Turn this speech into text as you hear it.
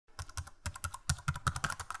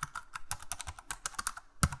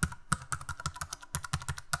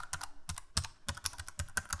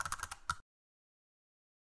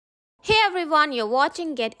everyone, you're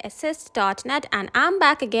watching GetAssist.net and I'm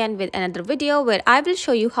back again with another video where I will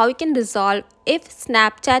show you how you can resolve if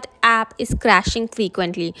Snapchat app is crashing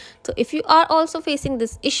frequently. So if you are also facing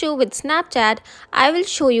this issue with Snapchat, I will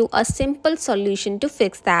show you a simple solution to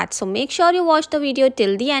fix that. So make sure you watch the video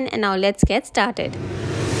till the end and now let's get started.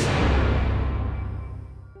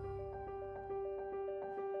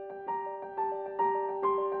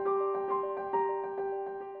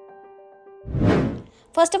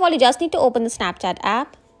 First of all, you just need to open the Snapchat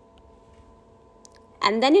app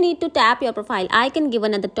and then you need to tap your profile icon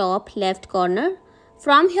given at the top left corner.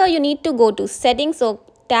 From here, you need to go to settings. So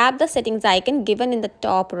tap the settings icon given in the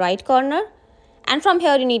top right corner. And from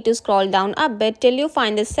here, you need to scroll down a bit till you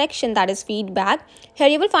find this section that is feedback. Here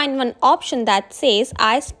you will find one option that says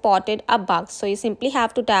I spotted a bug. So you simply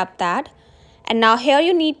have to tap that. And now here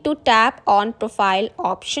you need to tap on profile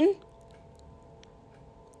option.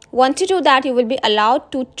 Once you do that, you will be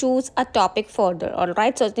allowed to choose a topic further.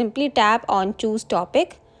 Alright, so simply tap on choose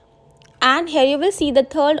topic. And here you will see the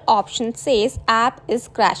third option says app is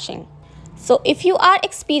crashing. So if you are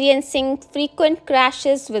experiencing frequent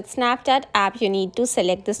crashes with Snapchat app, you need to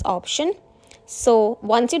select this option. So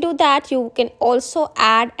once you do that, you can also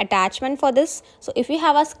add attachment for this. So if you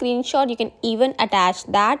have a screenshot, you can even attach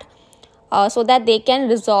that so that they can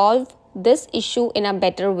resolve this issue in a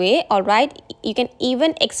better way. All right, you can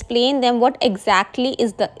even explain them what exactly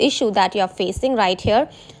is the issue that you are facing right here.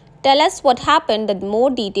 Tell us what happened, the more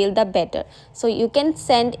detail the better. So you can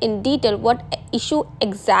send in detail what issue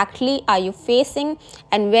exactly are you facing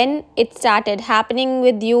and when it started happening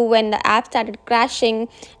with you, when the app started crashing,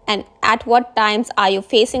 and at what times are you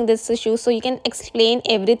facing this issue. So you can explain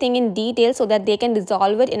everything in detail so that they can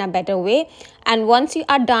resolve it in a better way. And once you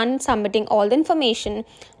are done submitting all the information,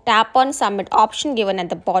 tap on submit option given at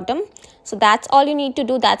the bottom. So that's all you need to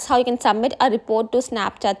do. That's how you can submit a report to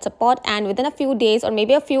Snapchat support, and within a few days or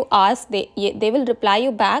maybe a few hours they will reply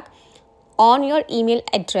you back on your email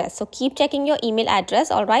address. So keep checking your email address.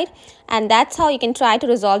 All right, and that's how you can try to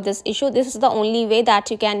resolve this issue. This is the only way that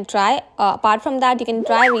you can try. Apart from that, you can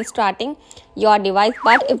try restarting your device,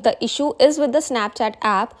 but if the issue is with the Snapchat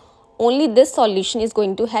app, only this solution is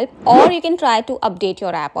going to help, or you can try to update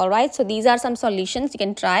your app. All right, so these are some solutions you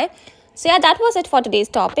can try. So yeah, that was it for today's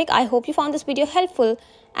topic. I hope you found this video helpful,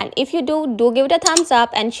 and if you do give it a thumbs up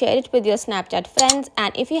and share it with your Snapchat friends.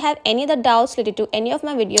 And if you have any other doubts related to any of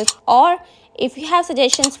my videos, or if you have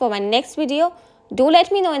suggestions for my next video, do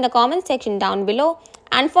let me know in the comment section down below.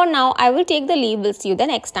 And for now, I will take the leave. We'll see you the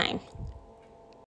next time.